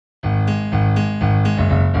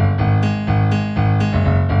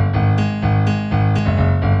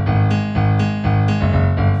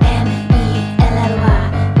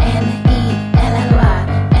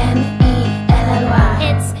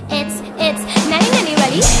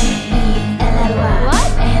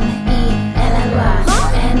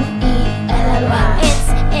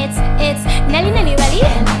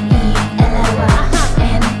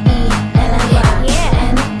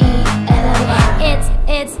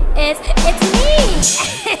it's me.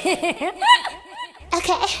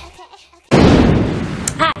 Okay.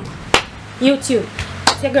 Hi, YouTube.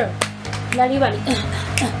 It's your girl, Lali Wali.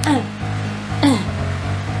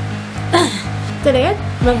 Today,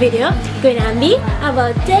 my video gonna be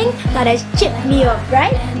about things that has chipped me up,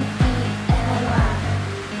 right?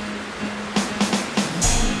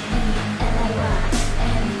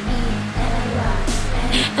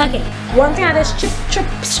 Okay, one thing that has trip,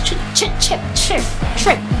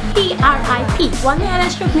 P-R-I-P. One thing that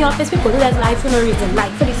has tripped me off is people who does like for no reason, like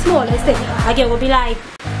for the smallest thing. Like it will be like,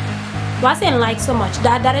 what's saying like so much?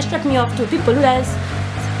 That has tripped me off too. People who does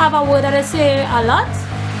have a word that they say a lot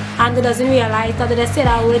and they doesn't realize that they say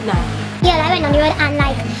that word now. Yeah, I went on the road and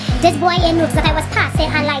like this boy noticed that I was passing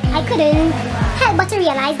and like I couldn't help but to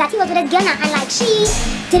realize that he was with his girl and like she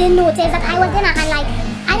didn't notice that I was there and like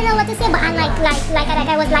I don't know what to say, but I'm like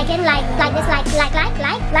I was liking like this like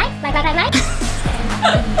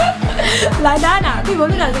like that now. People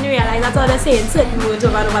who doesn't realize that's all they're saying certain words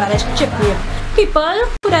over and over that chip me. People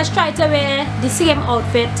who just try to wear the same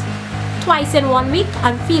outfit twice in 1 week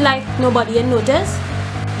and feel like nobody will notice.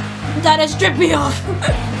 That has stripped me off.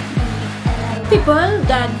 People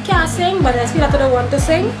that can't sing but they feel like they don't want to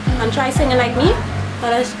sing and try singing like me.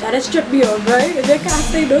 That has stripped me off, right? If they can't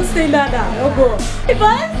sing, don't sing like that. Oh go. People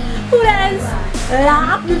who just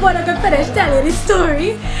laugh before they can finish telling the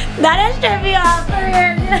story. That has stripped me off for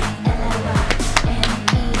real.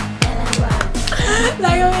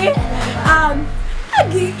 Like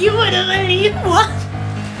you wouldn't believe what?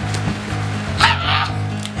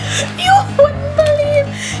 You wouldn't believe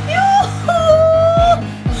you.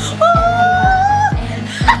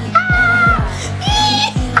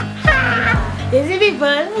 You see people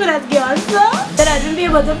who does girls so they doesn't be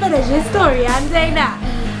able to finish the story and saying that.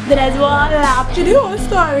 They just want to laugh through the whole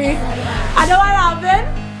story. I know what happened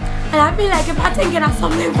and I feel like if I'm thinking of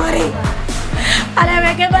something funny and I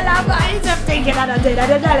make him laugh, I end up thinking of that. I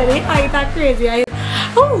don't know how it's that crazy.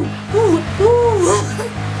 Ooh.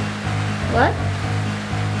 What?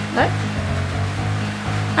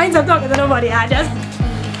 I ain't talking to nobody, I just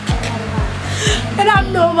and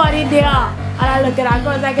I'm nobody there. And I look at her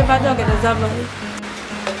girls like if I'm talking to somebody.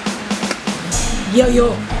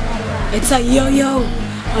 Yo. It's a yo-yo.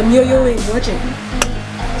 I'm yo-yoing. Watch it.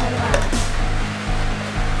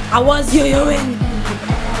 I was yo-yoing.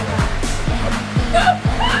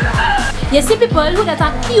 You see people who that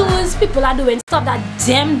accuse people are doing stuff that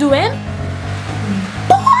them doing?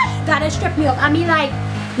 Boy! That has stripped me up. I mean like,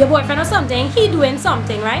 your boyfriend or something, he doing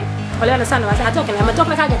something, right? Well, you understand what I'm talking? I'm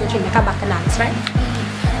talking like I get a drink, like a back and dance, right?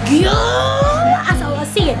 Girl, as I was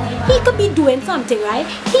saying, he could be doing something, right?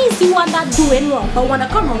 He's the one that's doing wrong, but wanna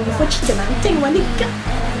come wrong for cheating and thing when he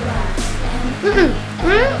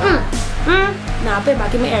Nah, pay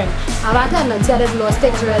back in my ear. I've had tendency that there's lost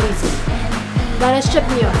things real easy. That has stripped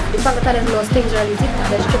me off. The fact that there's lost things real easy, that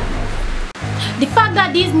has stripped me. The fact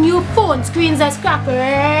that these new phone screens are scrap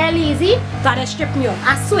real easy, that has stripped me off.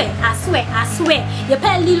 I swear. You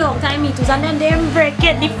pay a long time meters and then they break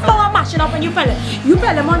it. The floor mashing up when you pay it. You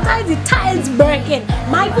pay them on tiles, the tiles breaking.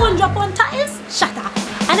 My phone drop on tiles, shatter.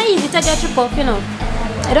 And it's easy to get trip off, you know.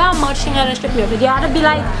 I don't have much thing that strip me off. You have to be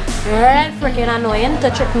like real freaking annoying to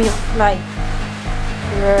trip me off. Like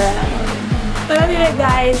real annoying. But anyway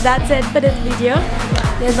guys, that's it for this video.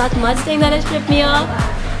 There's not much thing that has stripped me off.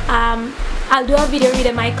 I'll do a video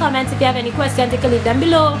reading my comments. If you have any questions, you can leave them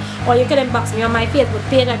below, or you can inbox me on my Facebook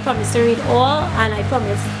page. I promise to read all, and I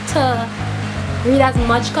promise to read as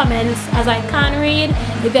much comments as I can read.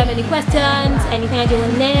 If you have any questions, anything I do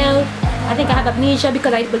want to know, I think I have amnesia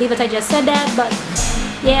because I believe that I just said that, but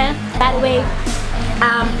yeah, by the way,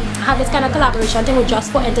 I have this kind of collaboration thing with Juss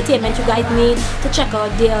for Entertainment. You guys need to check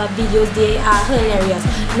out their videos. They are hilarious.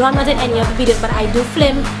 No, I'm not in any of the videos, but I do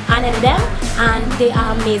film and edit them, and they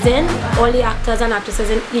are amazing. All the actors and actresses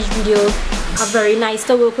in each video are very nice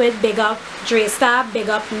to work with. Big up Dre Star, big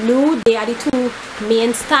up Lou. They are the two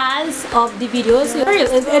main stars of the videos.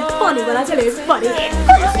 It's funny, but I tell you, it's funny.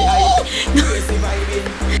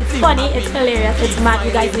 It's funny, it's hilarious, it's mad.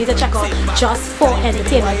 You guys need to check out Juss for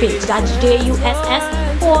Entertainment page. That's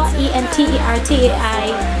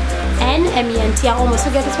JUSS4ENTERTAINMENT. I almost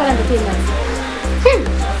forget to spell entertainment.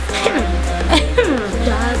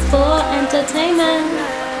 Juss for Entertainment.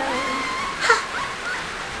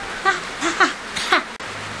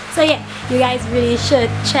 So yeah, you guys really should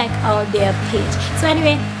check out their page. So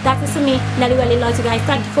anyway, that's it for me. Nelly really loves you guys.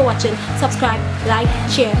 Thank you for watching. Subscribe, like,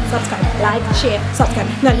 share, subscribe, like, share, subscribe.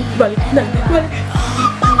 Nelly.